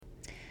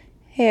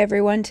Hey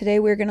everyone, today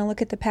we're going to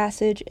look at the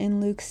passage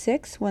in Luke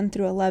 6, 1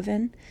 through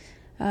 11.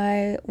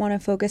 I want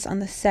to focus on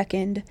the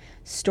second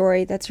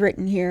story that's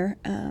written here.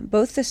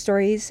 Both the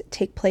stories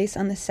take place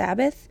on the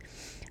Sabbath.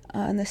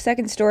 In the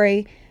second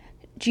story,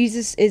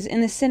 Jesus is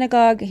in the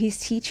synagogue, he's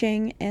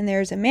teaching, and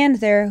there's a man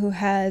there who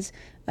has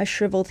a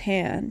shriveled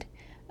hand.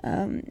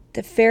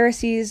 The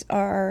Pharisees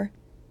are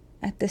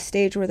at the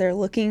stage where they're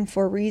looking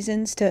for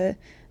reasons to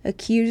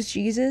accuse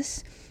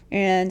Jesus,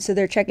 and so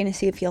they're checking to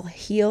see if he'll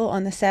heal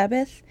on the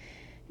Sabbath.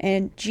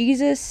 And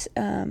Jesus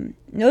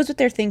knows what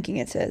they're thinking,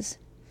 it says.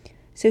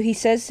 So he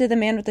says to the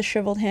man with the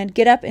shriveled hand,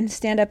 "Get up and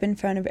stand up in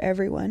front of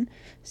everyone."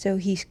 So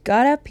he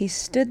got up, he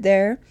stood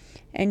there,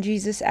 and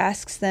Jesus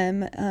asks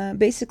them,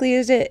 basically,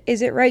 is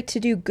it right to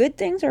do good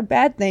things or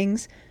bad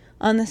things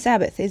on the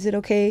Sabbath? Is it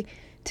okay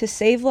to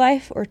save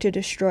life or to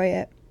destroy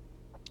it?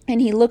 And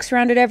he looks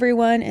around at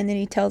everyone, and then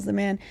he tells the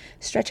man,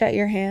 "Stretch out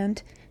your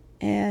hand."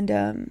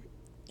 And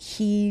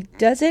he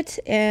does it,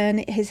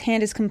 and his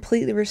hand is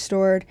completely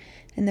restored.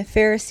 And the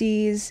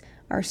Pharisees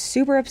are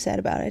super upset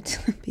about it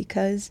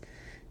because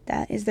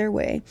that is their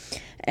way.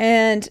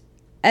 And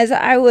as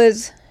I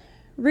was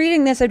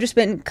reading this, I've just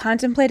been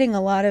contemplating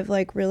a lot of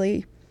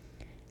really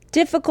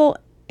difficult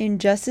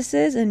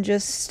injustices and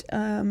just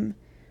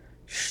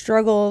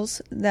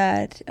struggles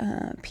that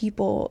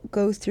people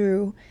go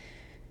through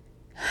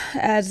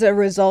as a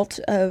result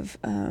of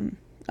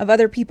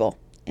other people,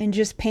 and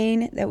just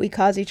pain that we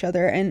cause each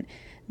other. And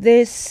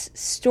this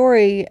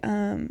story,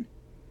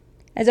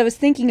 as I was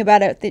thinking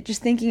about it,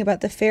 just thinking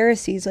about the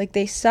Pharisees,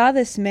 they saw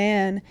this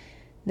man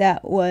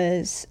that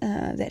was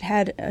that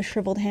had a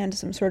shriveled hand,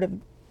 some sort of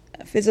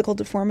physical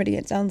deformity,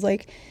 it sounds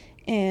like,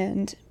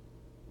 and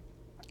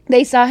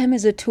they saw him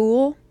as a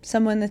tool,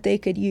 someone that they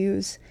could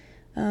use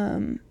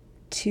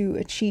to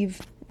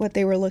achieve what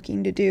they were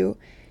looking to do.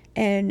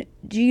 And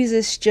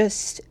Jesus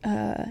just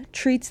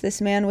treats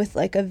this man with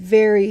a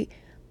very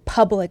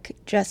public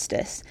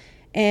justice.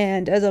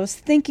 And as I was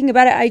thinking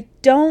about it,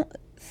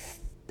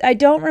 I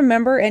don't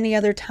remember any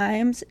other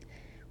times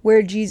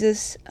where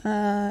Jesus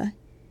does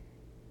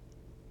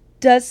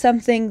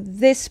something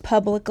this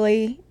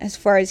publicly as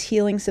far as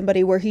healing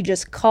somebody, where he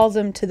just calls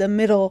him to the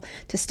middle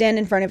to stand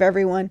in front of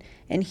everyone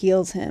and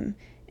heals him.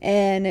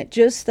 And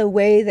just the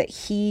way that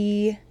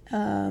he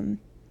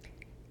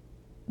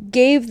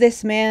gave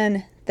this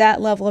man that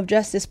level of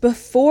justice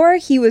before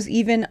he was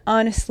even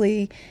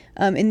honestly,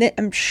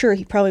 I'm sure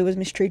he probably was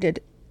mistreated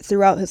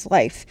throughout his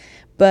life,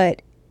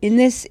 but in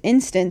this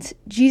instance,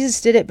 Jesus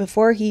did it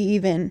before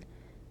anything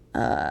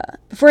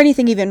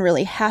even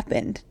really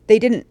happened. They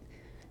didn't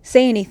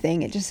say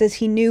anything. It just says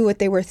he knew what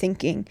they were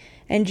thinking.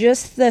 And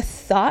just the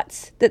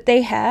thoughts that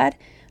they had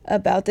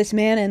about this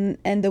man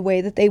and the way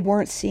that they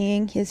weren't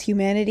seeing his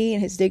humanity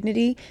and his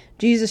dignity,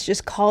 Jesus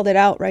just called it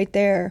out right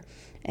there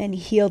and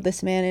healed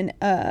this man.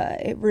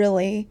 And it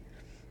really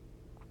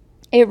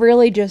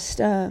just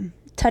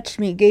touched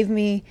me, gave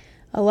me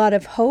a lot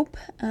of hope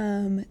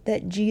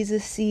that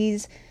Jesus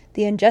sees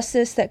the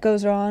injustice that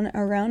goes on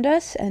around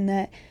us, and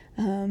that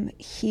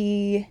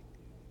he's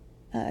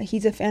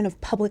a fan of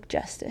public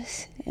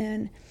justice.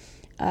 And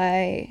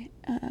I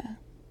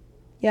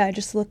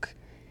just look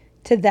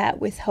to that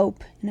with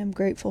hope, and I'm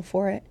grateful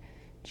for it.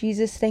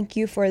 Jesus, thank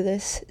you for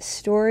this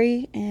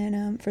story,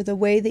 and for the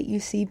way that you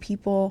see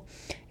people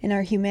in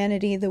our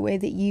humanity, the way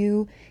that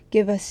you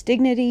give us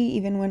dignity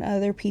even when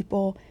other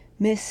people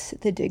miss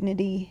the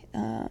dignity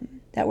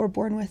that we're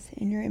born with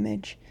in your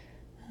image.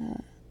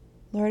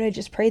 Lord, I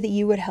just pray that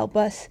you would help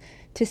us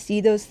to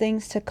see those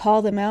things, to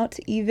call them out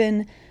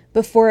even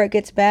before it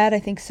gets bad. I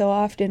think so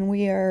often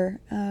we are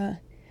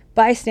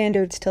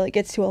bystanders till it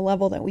gets to a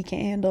level that we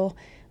can't handle.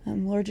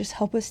 Lord, just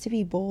help us to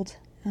be bold,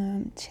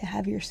 to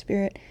have your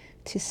spirit,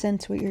 to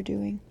sense what you're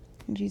doing.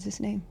 In Jesus'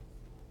 name.